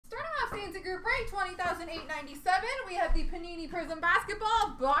CNC Group Break 20,897. We have the Panini Prizm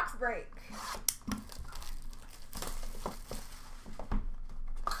Basketball Box Break.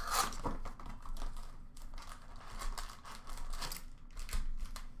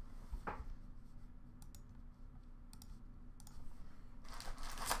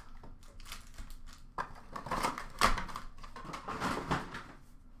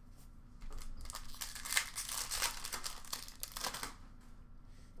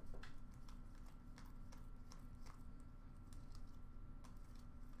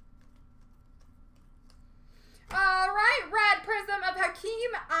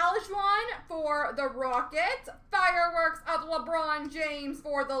 For the Rockets, Fireworks of LeBron James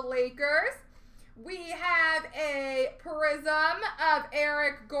for the Lakers. We have a Prizm of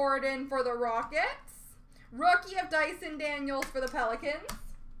Eric Gordon for the Rockets. Rookie of Dyson Daniels for the Pelicans.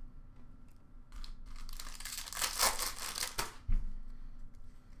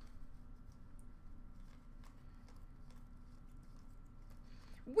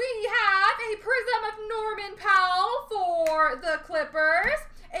 We have a Prizm of Norman Powell for the Clippers.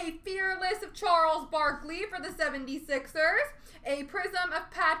 A Fearless of Charles Barkley for the 76ers. A Prizm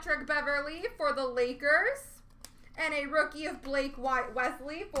of Patrick Beverley for the Lakers. And a rookie of Blake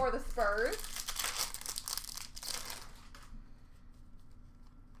Wesley for the Spurs.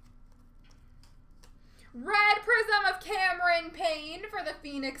 Red Prizm of Cameron Payne for the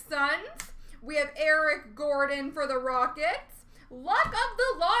Phoenix Suns. We have Eric Gordon for the Rockets. Luck of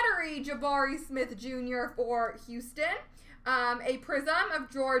the Lottery, Jabari Smith Jr. for Houston. A Prizm of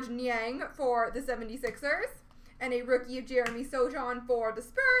George Niang for the 76ers. And a rookie of Jeremy Sojan for the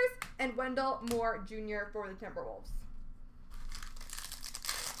Spurs. And Wendell Moore Jr. for the Timberwolves.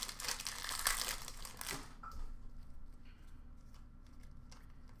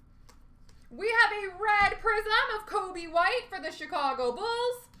 We have a red Prizm of Kobe White for the Chicago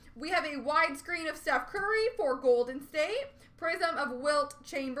Bulls. We have a widescreen of Steph Curry for Golden State. Prizm of Wilt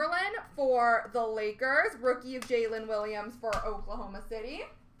Chamberlain for the Lakers. Rookie of Jalen Williams for Oklahoma City.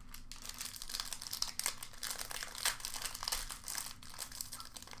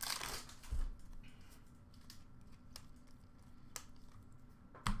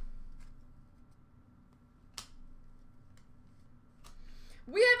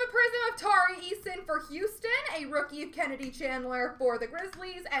 We have a Prizm of Tari Eason for Houston. A rookie of Kennedy Chandler for the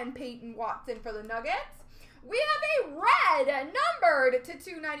Grizzlies. And Peyton Watson for the Nuggets. We have a red numbered to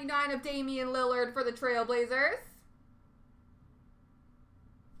 299 of Damian Lillard for the Trailblazers.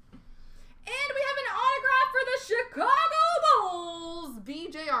 And we have an autograph for the Chicago Bulls,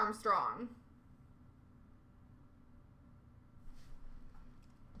 B.J. Armstrong.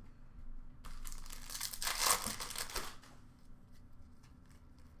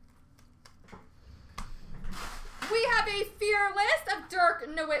 We have a Fearless of Dirk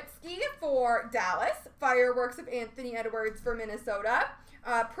Nowitzki for Dallas. Fireworks of Anthony Edwards for Minnesota.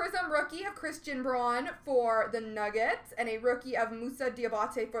 Prizm rookie of Christian Braun for the Nuggets. And a rookie of Moussa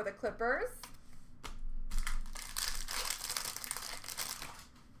Diabate for the Clippers.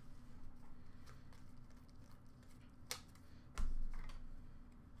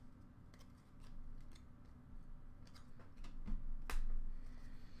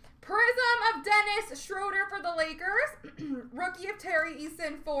 Prizm of Dennis Schroeder for the Lakers. Rookie of Tari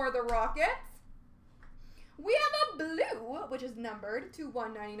Eason for the Rockets. We have a blue, which is numbered to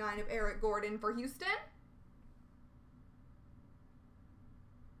 199 of Eric Gordon for Houston.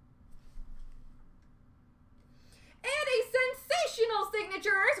 And a sensational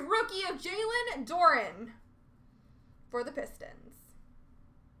signatures, rookie of Jalen Doran for the Pistons.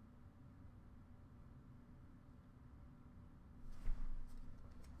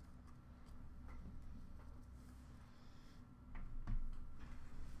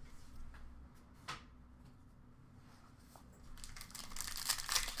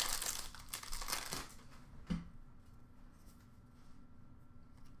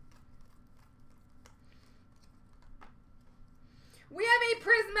 We have a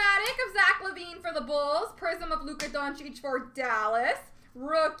Prismatic of Zach LaVine for the Bulls. Prizm of Luka Doncic for Dallas.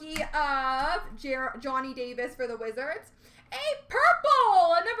 Rookie of Johnny Davis for the Wizards. A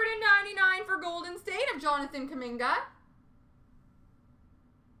purple, a number to 99 for Golden State of Jonathan Kuminga.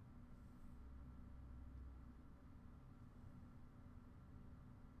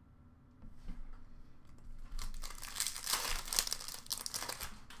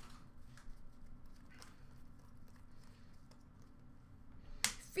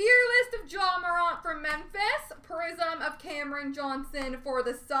 Fearless of Ja Morant for Memphis. Prizm of Cameron Johnson for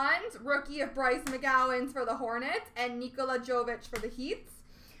the Suns. Rookie of Bryce McGowan for the Hornets. And Nikola Jovic for the Heats.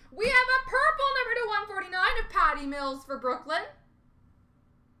 We have a purple number to 149 of Patty Mills for Brooklyn.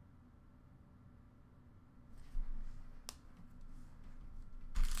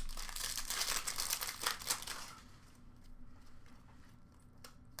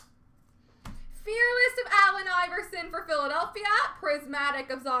 Prismatic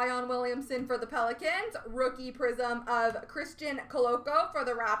of Zion Williamson for the Pelicans. Rookie Prizm of Christian Koloko for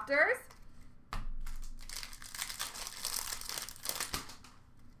the Raptors.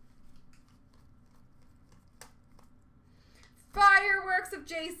 Fireworks of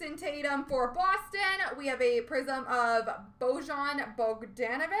Jason Tatum for Boston. We have a Prizm of Bojan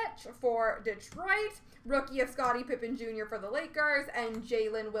Bogdanovic for Detroit. Rookie of Scottie Pippen Jr. for the Lakers. And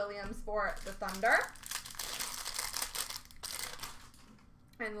Jalen Williams for the Thunder.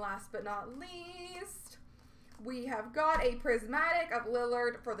 And last but not least, we have got a Prismatic of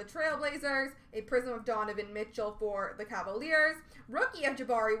Lillard for the Trailblazers. A Prizm of Donovan Mitchell for the Cavaliers. Rookie of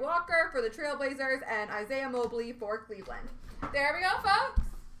Jabari Walker for the Trailblazers. And Isaiah Mobley for Cleveland. There we go, folks.